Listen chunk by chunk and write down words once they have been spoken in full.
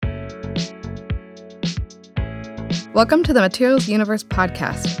Welcome to the Materials Universe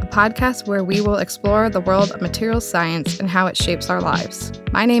podcast, a podcast where we will explore the world of materials science and how it shapes our lives.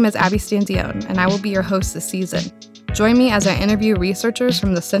 My name is Abbey Stanzione, and I will be your host this season. Join me as I interview researchers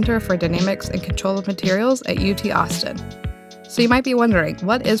from the Center for Dynamics and Control of Materials at UT Austin. So you might be wondering,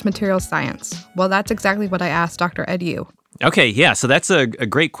 what is materials science? Well, that's exactly what I asked Dr. Ed Yu. Okay, yeah, so that's a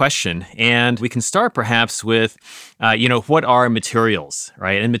great question. And we can start perhaps with, what are materials,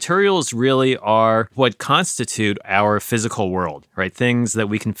 right? And materials really are what constitute our physical world, right? Things that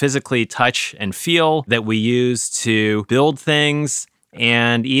we can physically touch and feel, that we use to build things,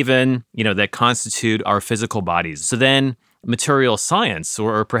 and even, that constitute our physical bodies. So then material science,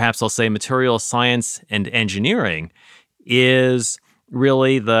 or perhaps I'll say material science and engineering, is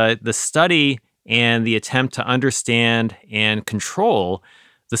really the study and the attempt to understand and control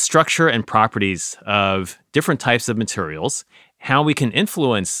the structure and properties of different types of materials, how we can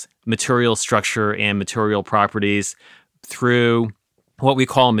influence material structure and material properties through what we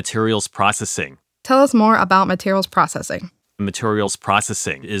call materials processing. Tell us more about materials processing. Materials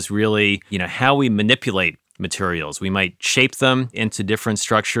processing is really, how we manipulate materials. We might shape them into different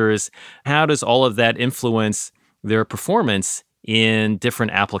structures. How does all of that influence their performance in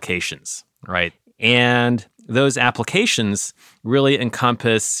different applications? Right. And those applications really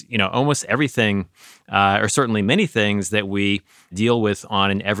encompass, almost everything, or certainly many things that we deal with on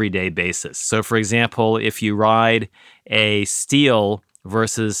an everyday basis. So, for example, if you ride a steel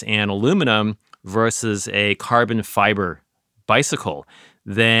versus an aluminum versus a carbon fiber bicycle,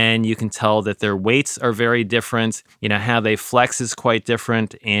 then you can tell that their weights are very different. How they flex is quite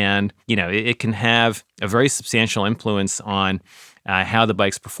different. And, it can have a very substantial influence on how the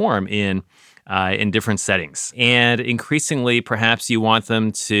bikes perform in different settings. And increasingly, perhaps you want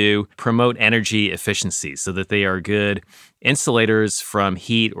them to promote energy efficiency so that they are good insulators from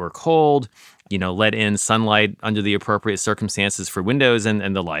heat or cold, let in sunlight under the appropriate circumstances for windows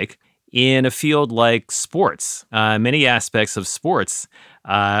and the like. In a field like sports, many aspects of sports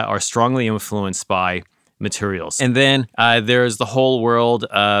are strongly influenced by materials. And then there's the whole world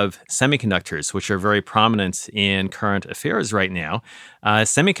of semiconductors, which are very prominent in current affairs right now.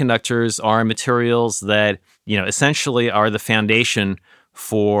 Semiconductors are materials that, essentially are the foundation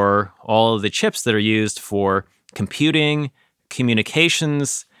for all of the chips that are used for computing,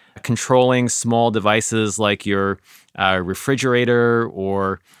 communications, controlling small devices like your refrigerator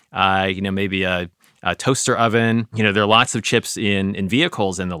or, maybe a toaster oven. There are lots of chips in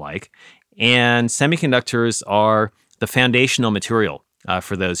vehicles and the like. And semiconductors are the foundational material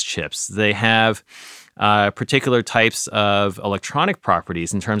for those chips. They have particular types of electronic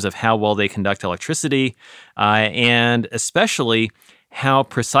properties in terms of how well they conduct electricity, and especially how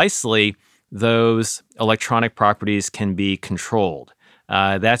precisely those electronic properties can be controlled.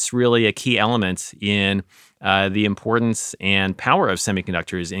 That's really a key element in the importance and power of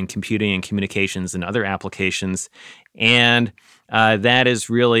semiconductors in computing and communications and other applications. And that is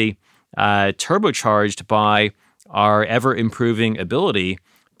really turbocharged by our ever-improving ability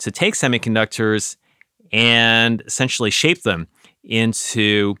to take semiconductors and essentially shape them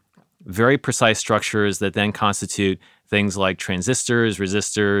into very precise structures that then constitute things like transistors,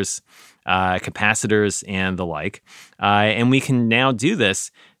 resistors, capacitors, and the like. And we can now do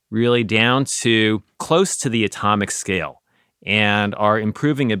this really down to close to the atomic scale. And our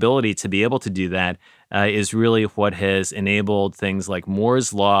improving ability to be able to do that is really what has enabled things like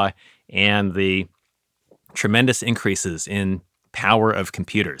Moore's Law and the tremendous increases in power of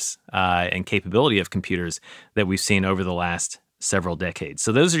computers and capability of computers that we've seen over the last several decades.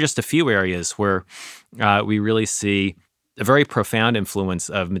 So those are just a few areas where we really see a very profound influence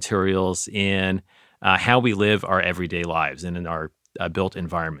of materials in how we live our everyday lives and in our built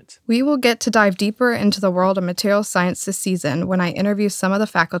environment. We will get to dive deeper into the world of materials science this season when I interview some of the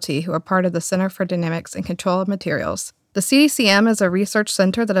faculty who are part of the Center for Dynamics and Control of Materials. The CDCM is a research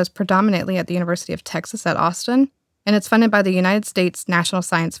center that is predominantly at the University of Texas at Austin, and it's funded by the United States National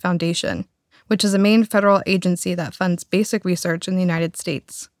Science Foundation, which is a main federal agency that funds basic research in the United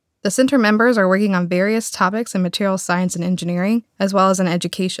States. The center members are working on various topics in materials science and engineering, as well as in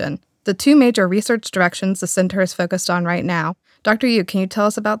education. The two major research directions the center is focused on right now. Dr. Yu, can you tell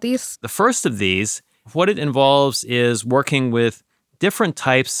us about these? The first of these, what it involves is working with different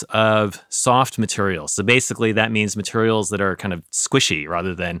types of soft materials. So basically that means materials that are kind of squishy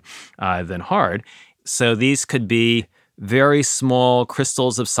rather than hard. So these could be very small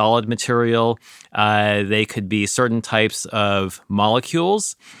crystals of solid material. They could be certain types of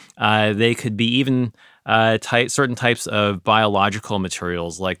molecules. They could be even certain types of biological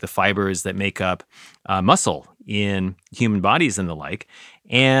materials like the fibers that make up muscle in human bodies and the like.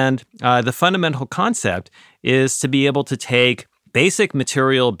 And the fundamental concept is to be able to take basic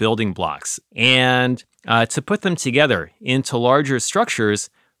material building blocks and to put them together into larger structures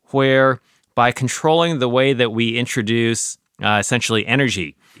where, by controlling the way that we introduce essentially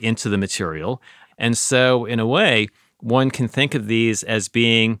energy into the material, and so in a way, one can think of these as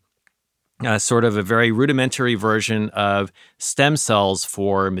being sort of a very rudimentary version of stem cells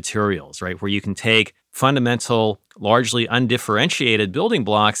for materials, right? Where you can take fundamental, largely undifferentiated building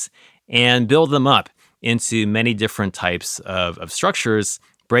blocks and build them up into many different types of structures,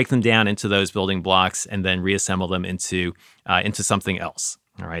 break them down into those building blocks, and then reassemble them into something else.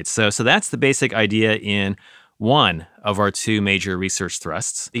 All right, so that's the basic idea in one of our two major research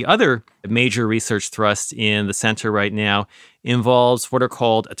thrusts. The other major research thrust in the center right now involves what are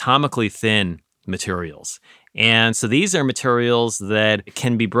called atomically thin materials. And so these are materials that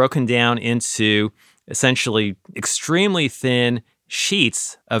can be broken down into essentially extremely thin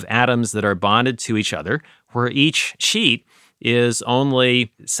sheets of atoms that are bonded to each other, where each sheet is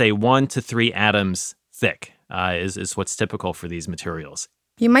only, say, 1 to 3 atoms thick, is what's typical for these materials.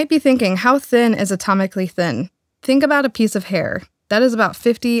 You might be thinking, how thin is atomically thin? Think about a piece of hair. That is about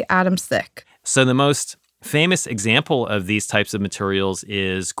 50 atoms thick. So the most famous example of these types of materials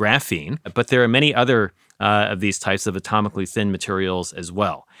is graphene, but there are many other of these types of atomically thin materials as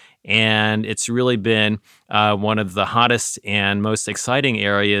well. And it's really been one of the hottest and most exciting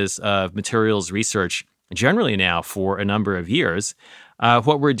areas of materials research generally now for a number of years.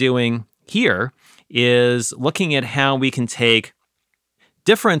 What we're doing here is looking at how we can take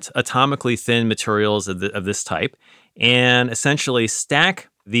different atomically thin materials of this type and essentially stack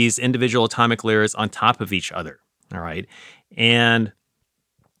these individual atomic layers on top of each other, all right? And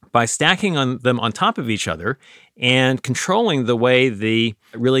by stacking them on top of each other and controlling the way the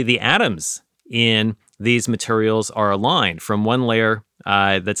atoms in these materials are aligned from one layer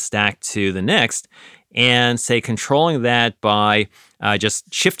that's stacked to the next, and say controlling that by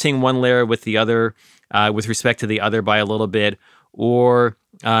just shifting one layer with the other, with respect to the other by a little bit, or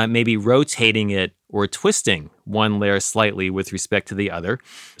maybe rotating it or twisting one layer slightly with respect to the other.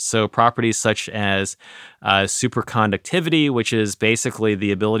 So properties such as superconductivity, which is basically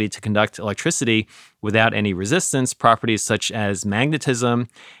the ability to conduct electricity without any resistance, properties such as magnetism,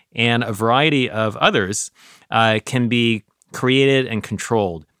 and a variety of others can be created and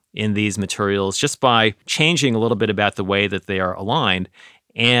controlled in these materials just by changing a little bit about the way that they are aligned.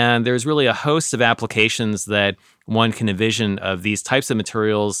 And there's really a host of applications that one can envision of these types of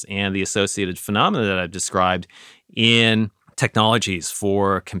materials and the associated phenomena that I've described in technologies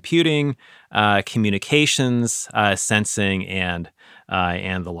for computing, communications, sensing, and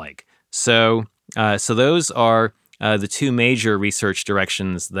the like. So those are the two major research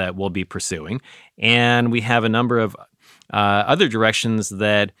directions that we'll be pursuing, and we have a number of other directions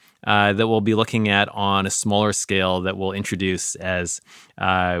that we'll be looking at on a smaller scale that we'll introduce as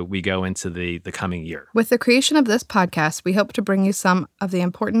we go into the coming year. With the creation of this podcast, we hope to bring you some of the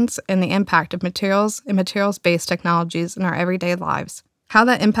importance and the impact of materials and materials-based technologies in our everyday lives, how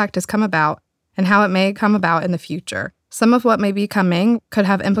that impact has come about, and how it may come about in the future. Some of what may be coming could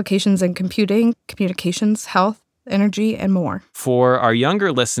have implications in computing, communications, health, energy, and more. For our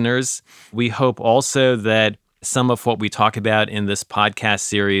younger listeners, we hope also that some of what we talk about in this podcast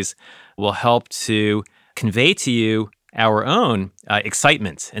series will help to convey to you our own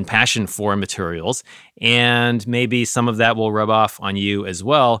excitement and passion for materials, and maybe some of that will rub off on you as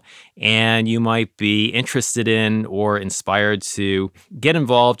well, and you might be interested in or inspired to get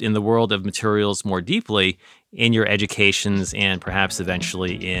involved in the world of materials more deeply in your educations and perhaps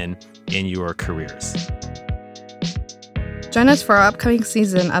eventually in your careers. Join us for our upcoming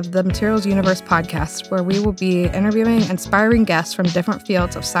season of the Materials Universe podcast, where we will be interviewing inspiring guests from different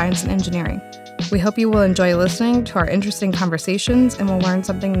fields of science and engineering. We hope you will enjoy listening to our interesting conversations and will learn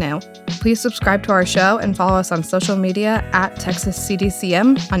something new. Please subscribe to our show and follow us on social media at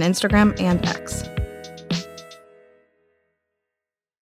TexasCDCM on Instagram and X.